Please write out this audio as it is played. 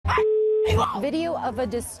Video of a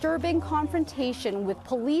disturbing confrontation with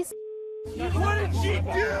police. What did she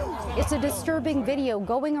do? It's a disturbing video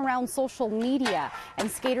going around social media, and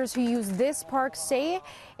skaters who use this park say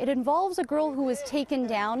it involves a girl who was taken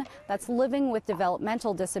down that's living with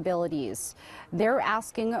developmental disabilities. They're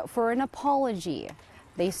asking for an apology.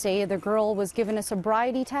 They say the girl was given a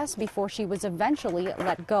sobriety test before she was eventually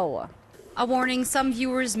let go. A warning: some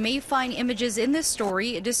viewers may find images in this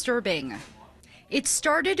story disturbing. It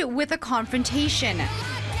started with a confrontation.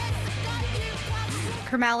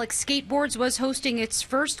 Kermalik Skateboards was hosting its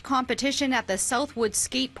first competition at the Southwood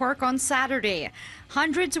Skate Park on Saturday.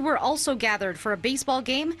 Hundreds were also gathered for a baseball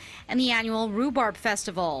game and the annual Rhubarb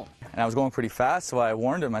Festival. And I was going pretty fast, so I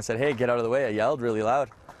warned him. I said, hey, get out of the way. I yelled really loud.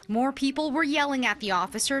 More people were yelling at the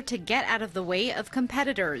officer to get out of the way of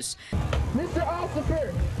competitors. Mr.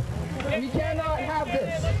 Ossifer, we cannot have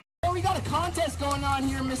this. We got a contest going on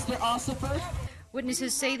here, Mr. Ossifer.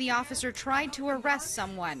 Witnesses say the officer tried to arrest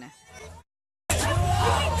someone.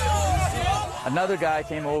 Another guy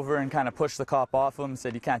came over and kind of pushed the cop off him,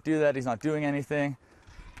 said, you can't do that, he's not doing anything.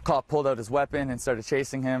 Cop pulled out his weapon and started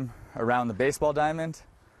chasing him around the baseball diamond.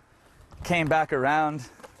 Came back around.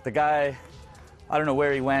 The guy, I don't know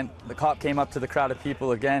where he went. The cop came up to the crowd of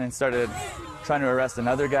people again and started trying to arrest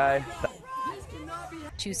another guy.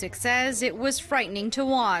 Chusik says it was frightening to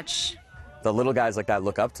watch. The little guys like that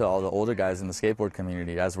look up to all the older guys in the skateboard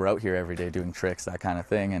community, as we're out here every day doing tricks, that kind of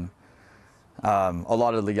thing. And a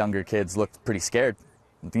lot of the younger kids looked pretty scared,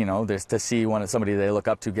 you know, to see somebody they look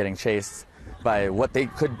up to getting chased by what they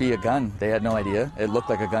could be a gun. They had no idea. It looked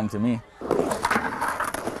like a gun to me.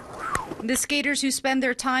 The skaters who spend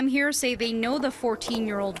their time here say they know the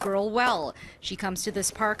 14-year-old girl well. She comes to this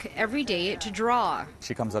park every day to draw.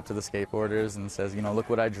 She comes up to the skateboarders and says, you know, look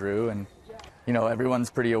what I drew. And, you know,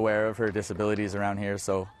 everyone's pretty aware of her disabilities around here,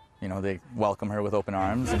 so you know, they welcome her with open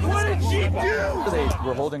arms. And what did she do? They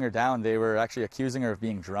were holding her down. They were actually accusing her of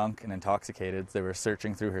being drunk and intoxicated. They were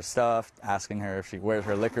searching through her stuff, asking her where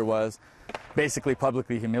her liquor was, basically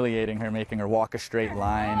publicly humiliating her, making her walk a straight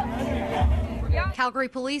line. Calgary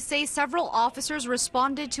police say several officers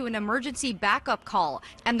responded to an emergency backup call,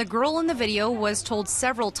 and the girl in the video was told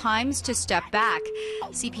several times to step back.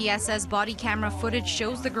 CPS says body camera footage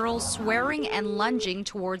shows the girl swearing and lunging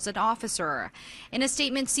towards an officer. In a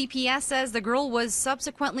statement, CPS says the girl was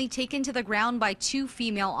subsequently taken to the ground by two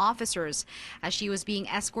female officers. As she was being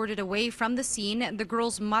escorted away from the scene, the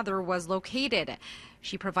girl's mother was located.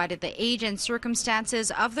 She provided the age and circumstances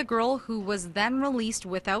of the girl, who was then released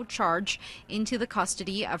without charge into the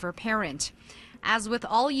custody of her parent. As with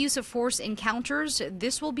all use of force encounters,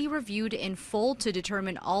 this will be reviewed in full to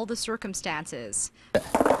determine all the circumstances.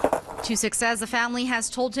 Chusik says the family has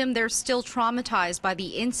told him they're still traumatized by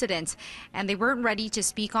the incident and they weren't ready to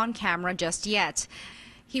speak on camera just yet.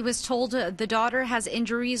 He was told the daughter has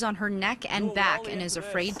injuries on her neck and back and is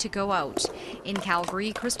afraid to go out. In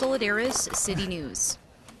Calgary, Crystal Adaris, City News.